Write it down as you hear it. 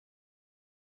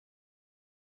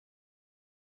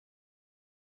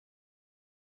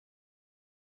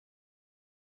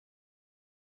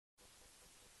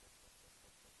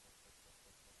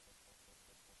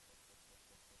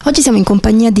Oggi siamo in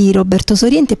compagnia di Roberto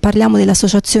Soriente e parliamo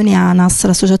dell'associazione ANASS,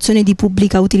 l'associazione di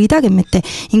pubblica utilità che mette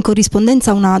in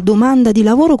corrispondenza una domanda di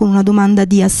lavoro con una domanda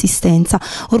di assistenza,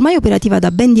 ormai operativa da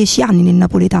ben 10 anni nel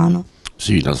napoletano.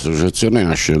 Sì, l'associazione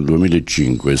nasce nel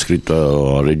 2005, è iscritta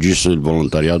al registro del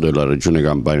volontariato della regione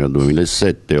Campania nel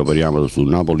 2007, operiamo su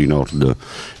Napoli Nord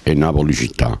e Napoli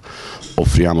Città.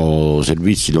 Offriamo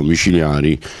servizi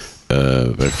domiciliari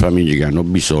per famiglie che hanno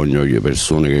bisogno,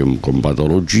 persone con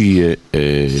patologie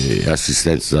e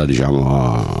assistenza,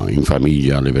 diciamo, in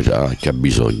famiglia a chi ha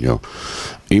bisogno.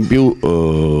 In più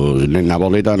nel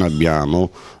napoletano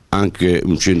abbiamo anche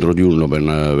un centro diurno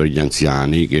per gli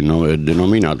anziani che è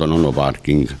denominato nonno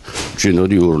parking, un centro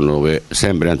diurno dove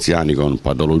sempre anziani con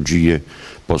patologie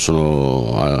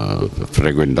possono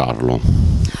frequentarlo.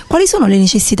 Quali sono le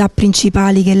necessità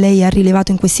principali che lei ha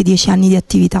rilevato in questi 10 anni di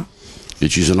attività? E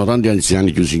ci sono tanti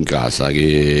anziani chiusi in casa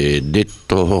che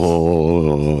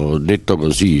detto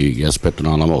così che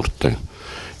aspettano la morte,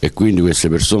 e quindi queste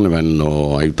persone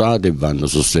vanno aiutate e vanno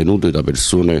sostenute da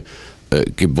persone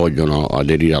che vogliono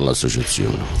aderire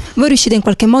all'associazione. Voi riuscite in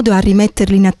qualche modo a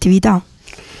rimetterli in attività?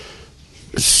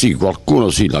 Sì, qualcuno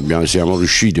sì, siamo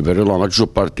riusciti, però la maggior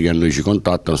parte che a noi ci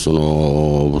contattano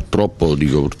sono purtroppo,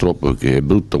 dico purtroppo perché è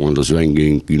brutto quando si va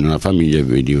in una famiglia e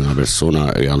vedi una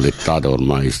persona che è allettata,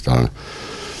 ormai sta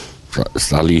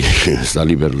lì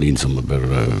per lì, insomma,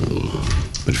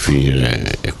 per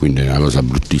finire, e quindi è una cosa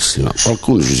bruttissima.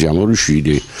 Qualcuno ci siamo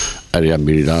riusciti a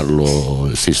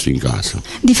riabilitarlo stesso in casa.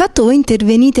 Di fatto voi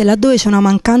intervenite laddove c'è una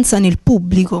mancanza nel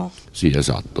pubblico? Sì,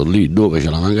 esatto, lì dove c'è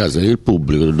la mancanza del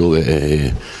pubblico,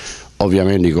 dove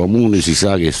ovviamente i comuni si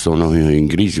sa che sono in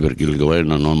crisi perché il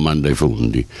governo non manda i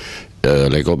fondi.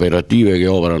 Le cooperative che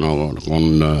operano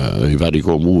con i vari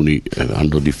comuni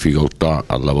hanno difficoltà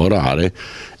a lavorare,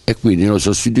 e quindi noi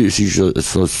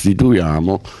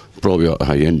sostituiamo proprio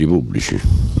agli enti pubblici.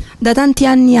 Da tanti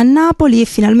anni a Napoli e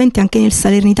finalmente anche nel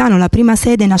Salernitano la prima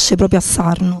sede nasce proprio a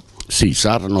Sarno. Sì,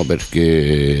 Sarno,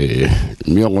 perché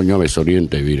il mio cognome è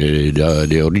Soriente, viene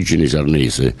di origini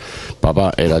sarnese,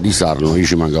 papà era di Sarno, io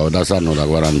ci mancavo da Sarno da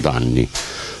 40 anni.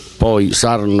 Poi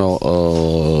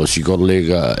Sarno si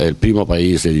collega, è il primo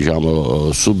paese,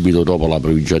 diciamo, subito dopo la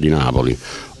provincia di Napoli.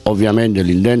 Ovviamente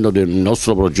l'intento del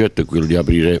nostro progetto è quello di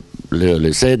aprire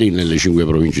le sedi nelle 5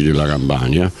 province della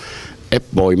Campania e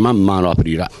poi man mano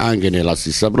aprire anche nella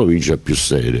stessa provincia più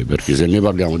sede, perché se ne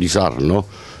parliamo di Sarno,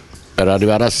 per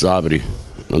arrivare a Sapri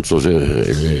non so se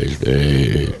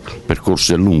il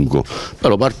percorso è lungo,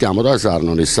 però partiamo da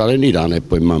Sarno nel Salernitano e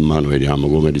poi man mano vediamo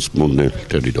come risponde il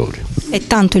territorio. È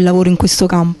tanto il lavoro in questo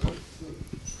campo?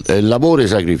 Il lavoro e i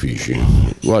sacrifici.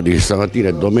 Guardi che stamattina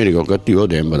è domenica, ho cattivo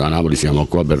tempo, da Napoli siamo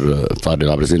qua per fare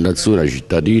la presentazione ai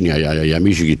cittadini, agli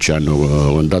amici che ci hanno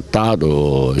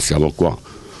contattato, e siamo qua.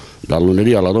 Dal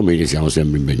lunedì alla domenica siamo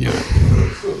sempre impegnati.